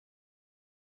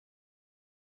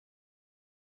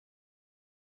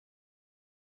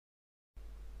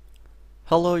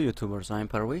Hello YouTubers, I'm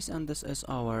Parvez and this is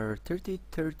our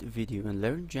 33rd video in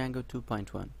Learn Django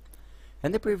 2.1.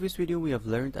 In the previous video we have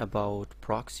learned about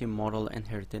proxy model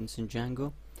inheritance in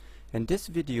Django. In this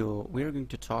video we are going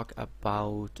to talk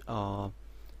about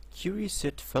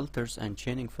Queryset filters and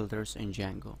chaining filters in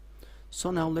Django.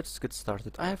 So now let's get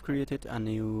started. I have created a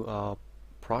new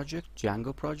project,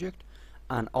 Django project,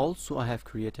 and also I have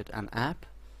created an app.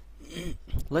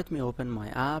 Let me open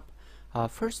my app.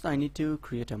 First I need to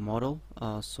create a model,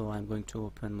 so I'm going to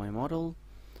open my model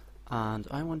and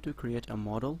I want to create a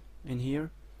model in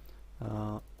here.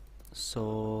 I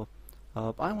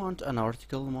want an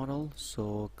article model,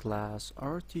 so class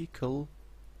article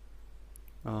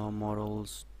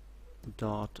models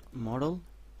dot model.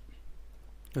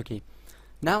 Okay,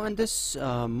 now in this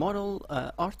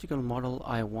article model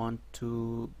I want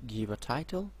to give a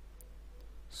title,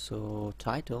 so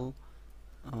title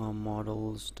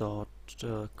models dot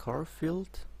car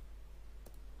field,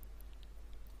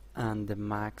 and the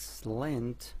max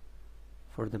length,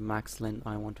 for the max length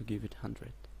I want to give it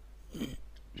 100.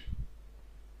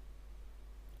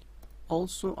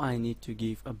 Also I need to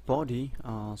give a body,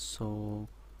 so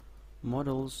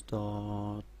models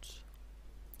dot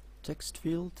text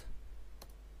field.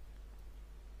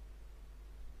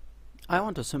 I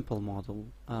want a simple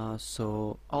model,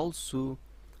 so also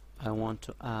I want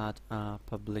to add a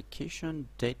publication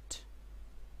date,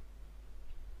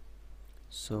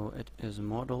 so it is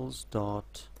models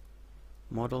dot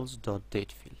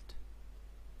date field.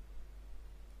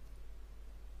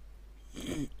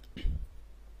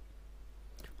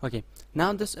 Okay,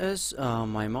 now this is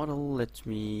my model. Let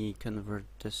me convert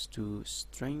this to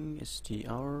string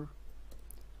str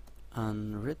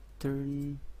and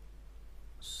return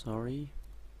self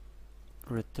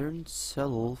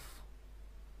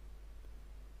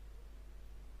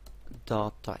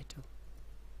dot title.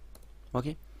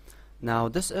 Okay, now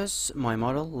this is my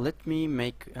model. Let me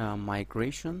make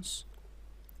migrations,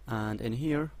 and in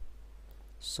here,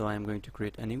 so I'm going to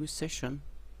create a new session,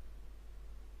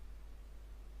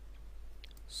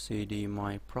 cd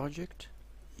my project.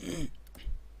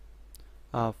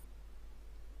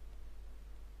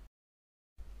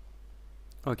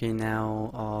 Okay,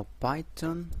 now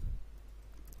python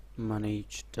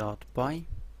manage.py,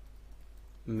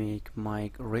 make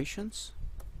migrations,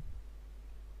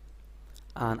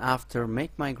 and after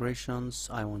make migrations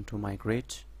I want to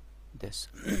migrate this.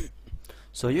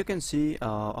 So you can see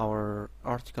our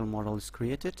article model is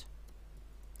created.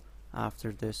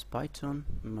 After this, python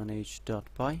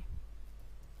manage.py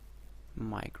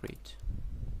migrate.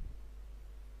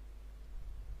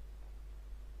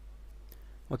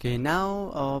 Okay,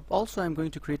 now also I'm going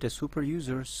to create a super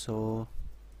user, so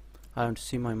I want to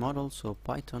see my model, so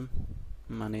python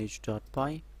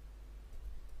manage.py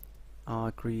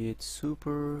create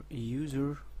super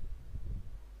user,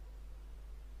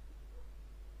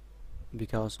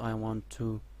 because I want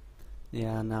to,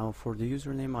 now for the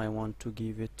username I want to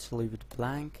leave it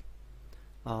blank,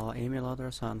 email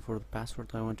address, and for the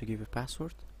password I want to give a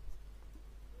password.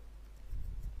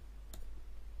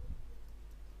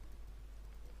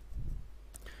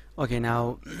 Okay,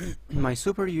 now my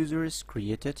super user is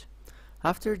created.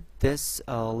 After this,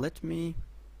 let me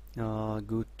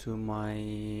go to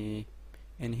my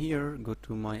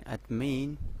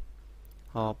admin.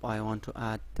 I want to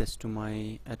add this to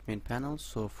my admin panel,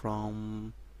 so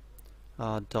from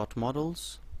dot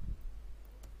models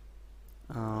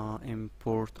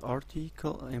import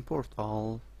article, import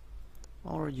all,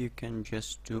 or you can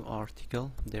just do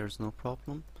article, there's no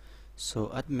problem. So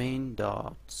admin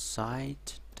dot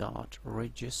site dot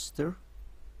register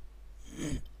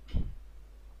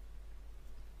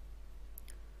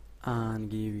and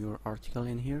give your article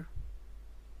in here.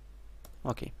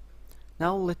 Okay,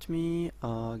 now let me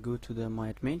go to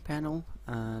my admin panel,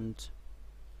 and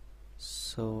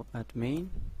so admin,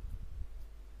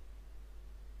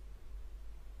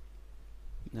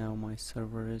 now my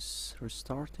server is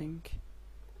restarting.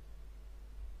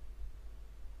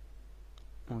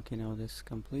 Okay, now this is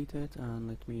completed, and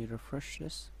let me refresh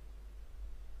this.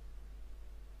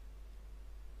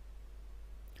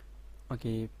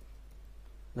 Okay,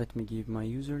 let me give my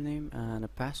username and a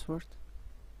password.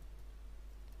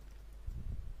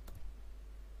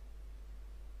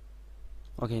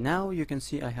 Okay, now you can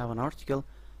see I have an article.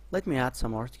 Let me add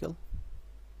some article.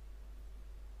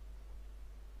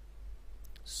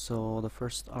 So the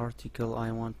first article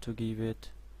I want to give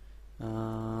it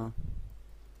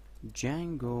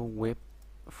Django web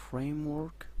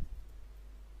framework,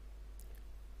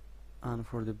 and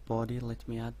for the body let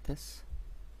me add this.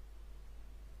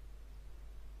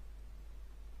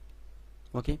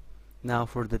 Okay, Now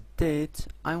for the date,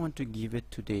 I want to give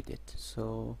it today date,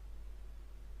 so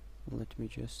let me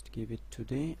just give it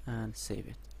today and save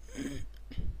it.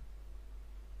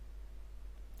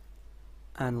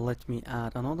 And let me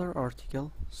add another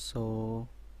article, so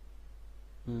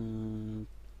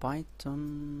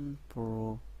Python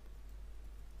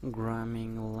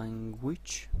programming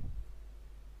language.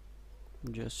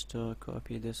 Just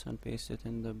copy this and paste it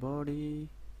in the body,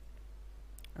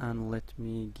 and let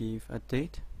me give a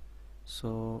date,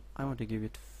 so I want to give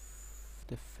it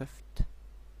the 5th.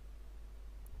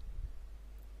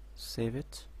 Save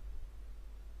it.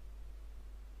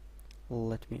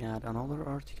 Let me add another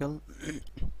article.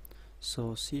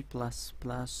 So C++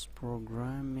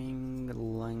 programming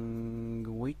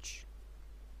language.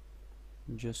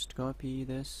 Just copy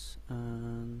this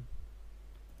and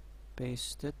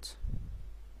paste it.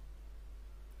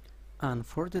 And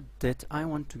for the date, I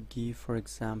want to give, for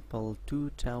example,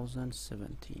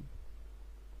 2017,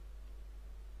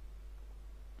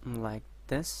 like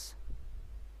this.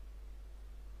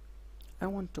 I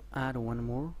want to add one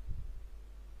more,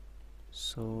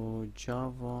 so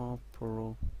Java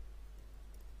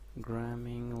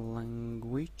programming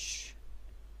language,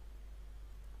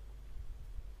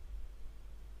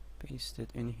 paste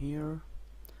it in here.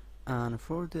 And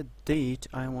for the date,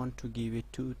 I want to give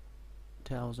it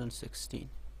 2016.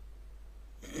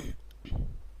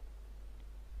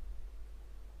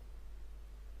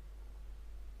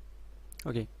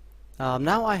 Okay,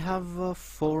 now I have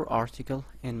 4 articles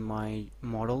in my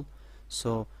model.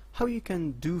 So how you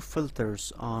can do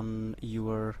filters on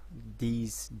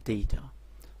these data?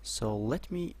 So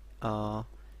let me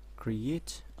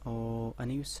create a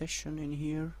new session in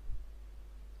here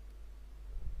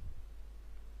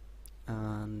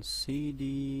and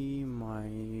cd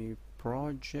my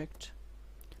project.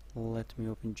 Let me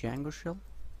open Django shell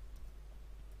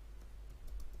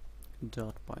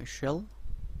 .py shell.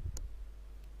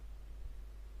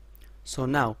 So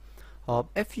now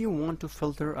if you want to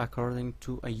filter according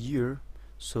to a year,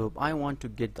 so I want to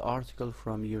get the article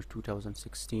from year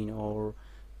 2016 or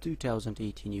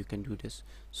 2018, you can do this.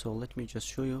 So let me just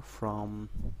show you from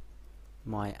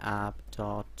my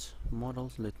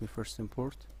app.models. Let me first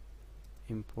import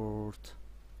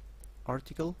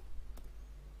article.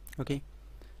 Okay,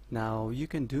 now you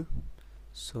can do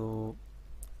so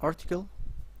article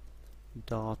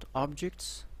dot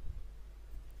objects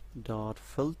dot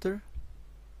filter.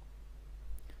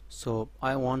 So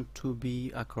I want to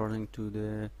be according to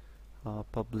the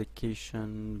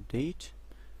publication date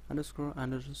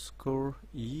underscore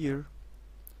year,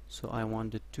 so I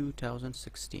want the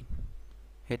 2016.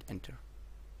 Hit enter.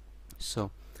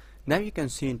 So now you can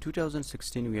see in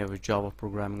 2016 we have a Java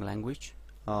programming language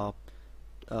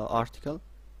article,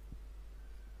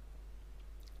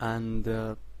 and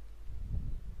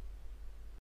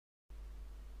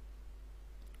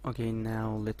okay,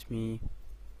 now let me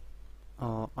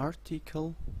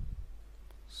article,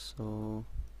 so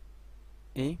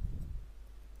a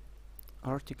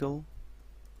article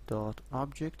dot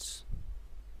objects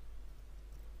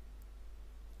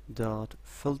dot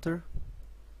filter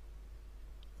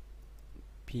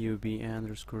pub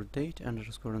underscore date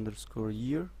underscore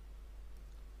year.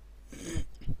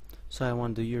 So I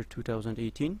want the year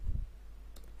 2018.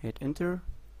 Hit enter.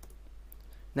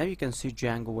 Now you can see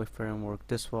Django web framework.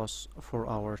 This was for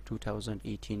our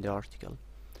 2018 the article.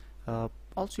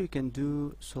 Also you can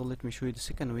do, so let me show you the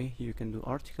second way. You can do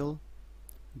article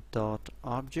dot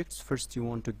objects. First you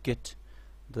want to get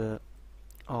the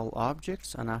all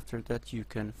objects, and after that you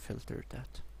can filter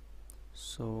that.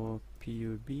 So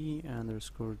pub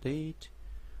underscore date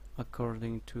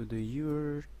according to the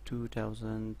year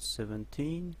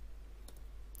 2017,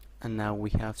 and now we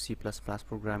have C++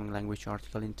 programming language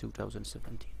article in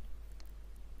 2017.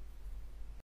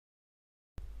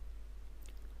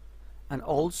 And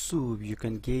also you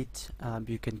can get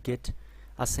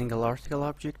a single article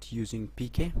object using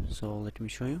pk. So let me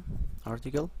show you.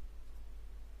 Article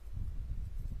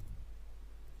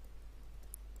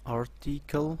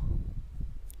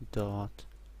dot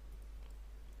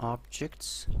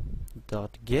objects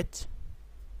dot get,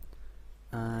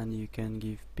 and you can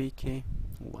give pk1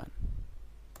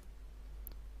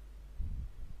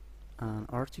 and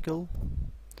article.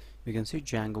 You can see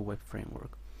Django web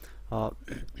framework.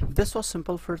 This was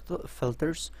simple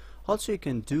filters. Also you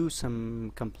can do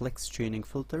some complex chaining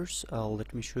filters.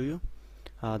 Let me show you.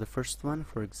 The first one,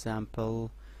 for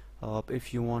example,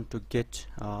 if you want to get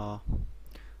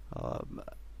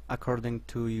according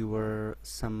to your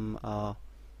some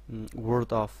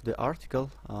word of the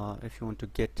article, if you want to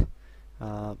get,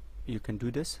 you can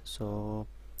do this. So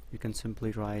you can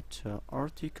simply write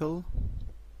article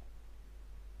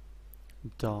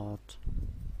dot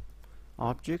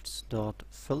objects dot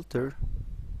filter,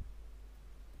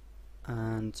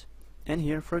 and in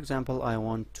here, for example, I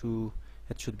want to,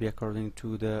 it should be according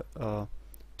to the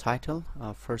title,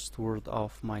 first word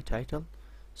of my title.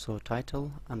 So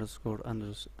title underscore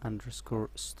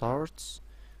starts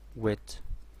with,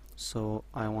 so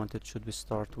I want it should be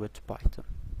start with Python.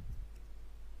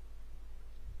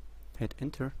 Hit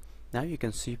enter. Now you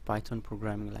can see Python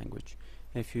programming language.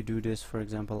 If you do this, for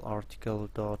example, article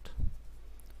dot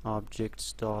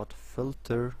objects dot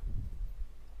filter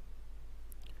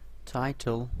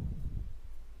title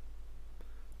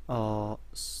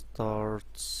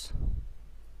starts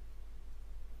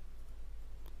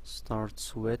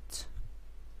with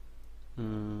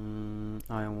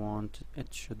I want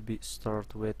it should be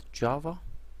start with Java,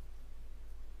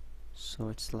 so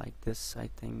it's like this, I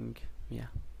think. Yeah,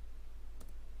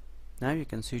 now you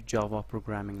can see Java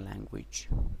programming language.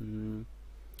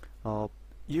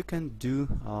 You can do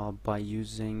by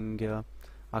using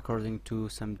according to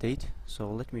some date. So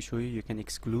let me show you. You can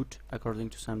exclude according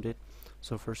to some date.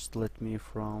 So first let me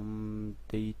from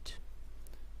date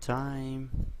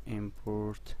time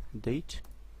import date,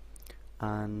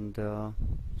 and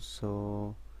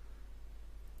so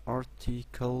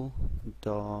article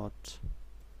dot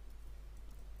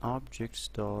objects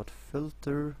dot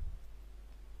filter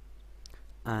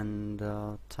and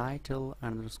title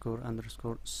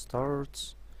underscore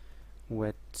starts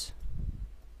with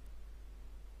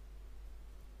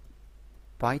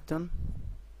Python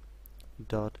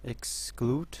dot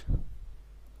exclude,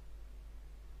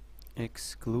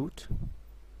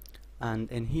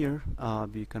 and in here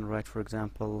you can write, for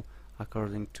example,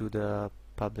 according to the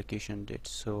publication date.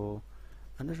 So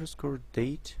underscore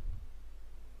date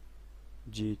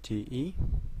GTE.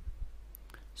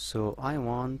 So I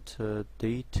want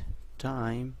date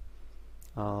time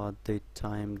dot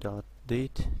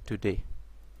date today.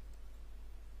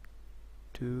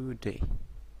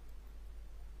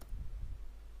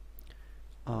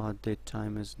 Date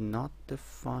time is not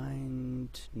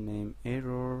defined, name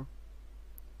error,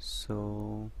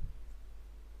 so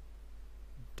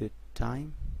date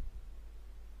time.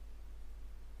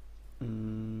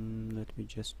 Let me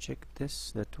just check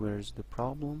this, that where's the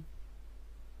problem.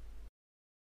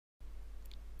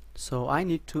 So I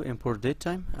need to import date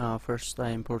time. First I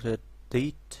imported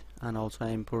date and also I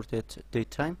imported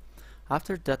date time.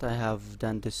 After that I have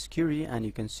done this query, and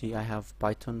you can see I have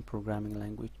Python programming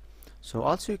language. So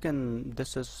also you can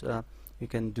you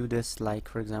can do this, like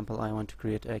for example I want to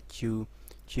create a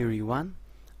query 1,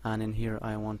 and in here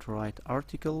I want to write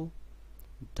article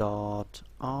dot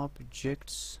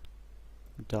objects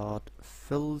dot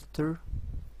filter.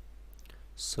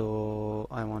 So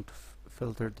I want to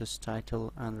filter this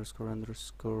title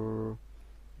underscore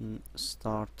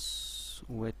starts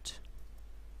with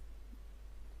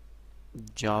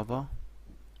Java,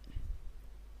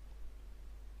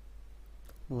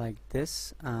 like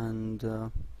this,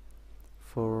 and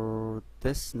for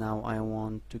this now I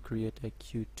want to create a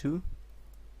Q2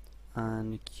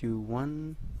 and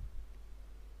Q1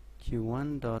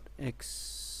 dot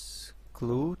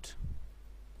exclude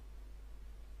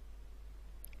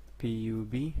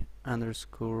pub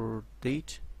underscore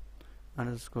date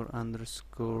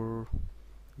underscore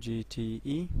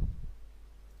GTE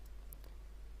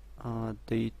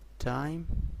date time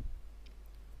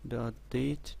dot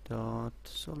date dot,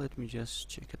 so let me just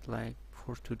check it like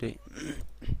for today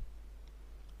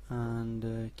and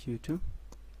Q2.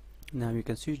 Now you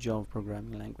can see Java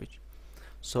programming language.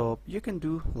 So you can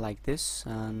do like this,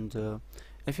 and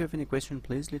if you have any question,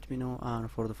 please let me know, and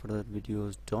for the further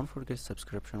videos don't forget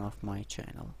subscription of my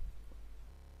channel.